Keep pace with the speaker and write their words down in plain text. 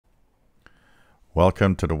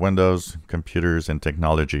Welcome to the Windows, Computers, and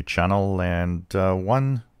Technology channel. And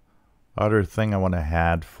one other thing I want to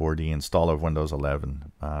add for the install of Windows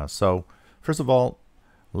 11. So first of all,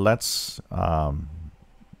 let's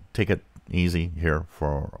take it easy here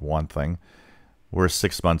for one thing. We're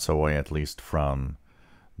 6 months away at least from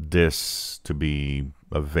this to be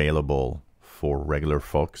available for regular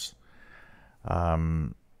folks.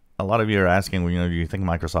 A lot of you are asking, do you think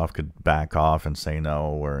Microsoft could back off and say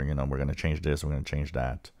no, or we're going to change this, we're going to change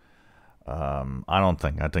that? I don't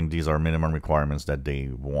think. I think these are minimum requirements that they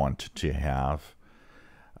want to have.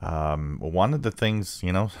 One of the things,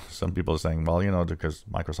 some people are saying, well, because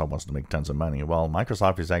Microsoft wants to make tons of money. Well,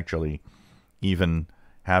 Microsoft is actually even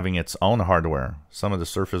having its own hardware. Some of the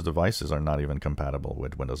Surface devices are not even compatible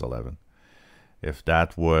with Windows 11. If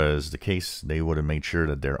that was the case, they would have made sure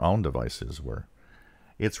that their own devices were.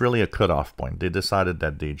 It's really a cutoff point. They decided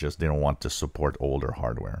that they don't want to support older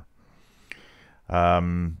hardware.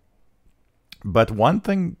 But one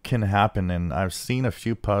thing can happen, and I've seen a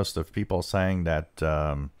few posts of people saying that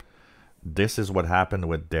this is what happened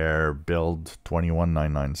with their build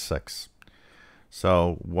 21996.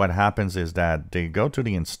 So what happens is that they go to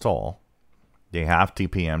the install. They have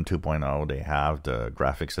TPM 2.0. They have the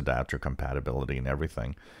graphics adapter compatibility and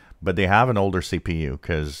everything. But they have an older CPU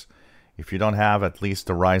because if you don't have at least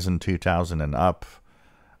the Ryzen 2000 and up,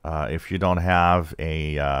 if you don't have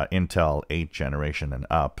a Intel 8th generation and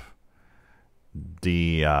up,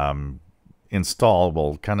 the install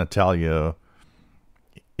will kind of tell you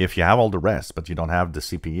if you have all the rest, but you don't have the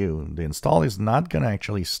CPU, the install is not going to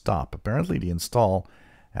actually stop. Apparently, the install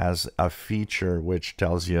has a feature which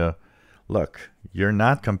tells you, look, you're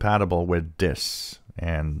not compatible with this,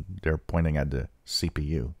 and they're pointing at the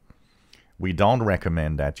CPU. We don't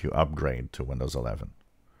recommend that you upgrade to Windows 11.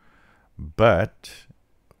 But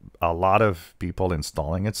a lot of people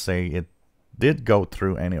installing it say it did go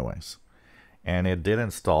through anyways. And it did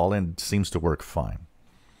install and seems to work fine.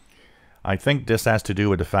 I think this has to do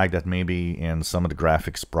with the fact that maybe in some of the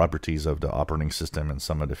graphics properties of the operating system and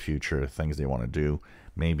some of the future things they want to do,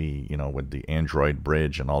 maybe, with the Android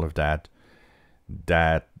bridge and all of that,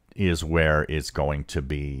 that is where it's going to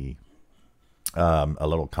be a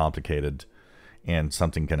little complicated. And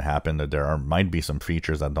something can happen that might be some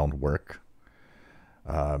features that don't work.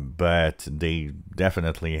 But they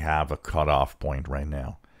definitely have a cutoff point right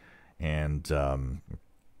now. And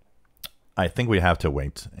I think we have to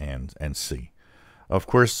wait and see. Of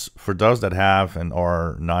course, for those that have and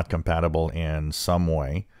are not compatible in some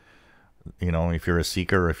way, if you're a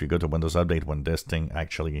seeker, if you go to Windows Update when this thing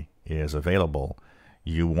actually is available,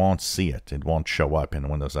 you won't see it. It won't show up in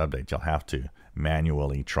Windows Update. You'll have to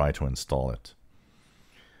manually try to install it.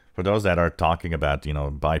 For those that are talking about,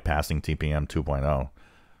 bypassing TPM 2.0,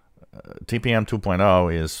 TPM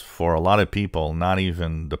 2.0 is for a lot of people not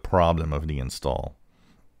even the problem of the install.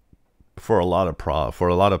 For a lot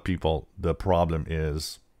of people, the problem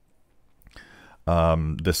is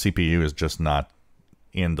the CPU is just not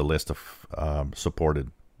in the list of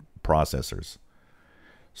supported processors.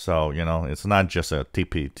 So it's not just a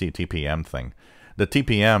TPM thing. The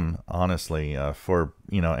TPM, honestly, for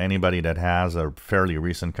anybody that has a fairly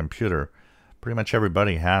recent computer, pretty much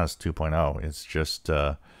everybody has 2.0. It's just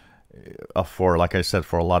like I said,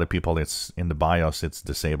 for a lot of people, it's in the BIOS, it's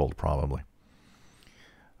disabled probably.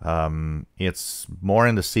 It's more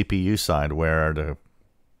in the CPU side where the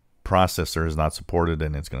processor is not supported,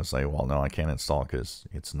 and it's going to say, well, no, I can't install because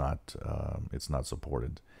it's not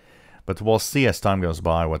supported. But we'll see as time goes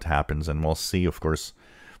by what happens, and we'll see, of course.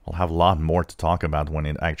 We'll have a lot more to talk about when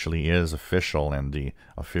it actually is official and the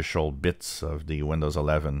official bits of the Windows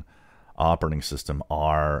 11 operating system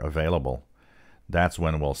are available. That's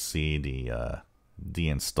when we'll see the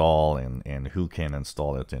install and who can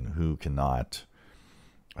install it and who cannot.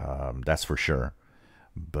 That's for sure.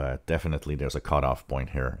 But definitely there's a cutoff point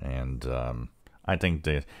here. And I think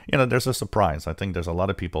there's a surprise. I think there's a lot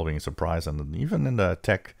of people being surprised. And even in the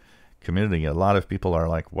tech community, a lot of people are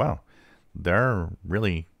like, wow, they're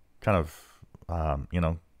really kind of,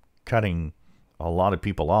 cutting a lot of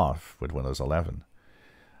people off with Windows 11,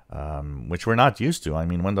 which we're not used to. I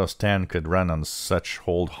mean, Windows 10 could run on such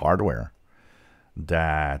old hardware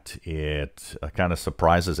that it kind of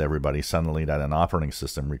surprises everybody suddenly that an operating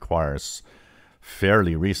system requires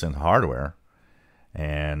fairly recent hardware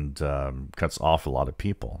and cuts off a lot of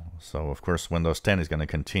people. So, of course, Windows 10 is going to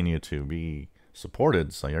continue to be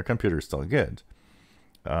supported, so your computer is still good.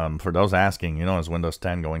 For those asking, is Windows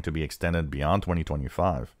 10 going to be extended beyond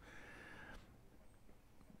 2025?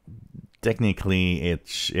 Technically,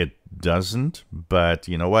 it doesn't, but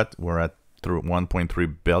you know what? We're at through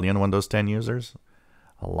 1.3 billion Windows 10 users.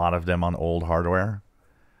 a lot of them on old hardware.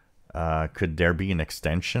 Could there be an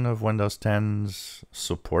extension of Windows 10's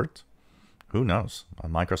support? Who knows?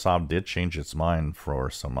 Microsoft did change its mind for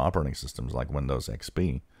some operating systems like Windows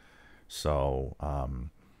XP. So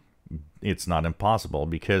it's not impossible,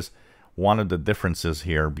 because one of the differences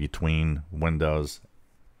here between Windows,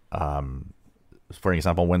 for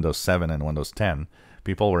example, Windows 7 and Windows 10,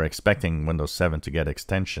 people were expecting Windows 7 to get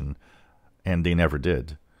extension, and they never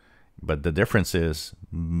did. But the difference is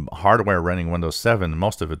hardware running Windows 7,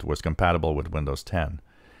 most of it was compatible with Windows 10.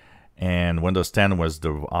 And Windows 10 was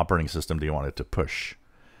the operating system they wanted to push.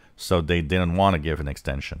 So they didn't want to give an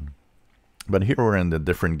extension. But here we're in a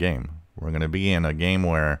different game. We're going to be in a game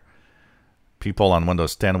where people on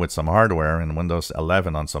Windows 10 with some hardware and Windows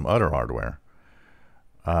 11 on some other hardware.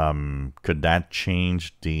 Could that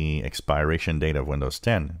change the expiration date of Windows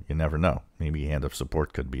 10? You never know. Maybe end of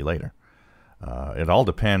support could be later. It all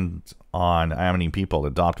depends on how many people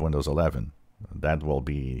adopt Windows 11. That will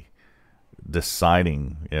be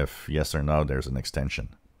deciding if yes or no there's an extension.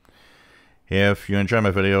 If you enjoy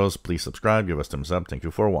my videos, please subscribe, give us a thumbs up. Thank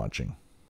you for watching.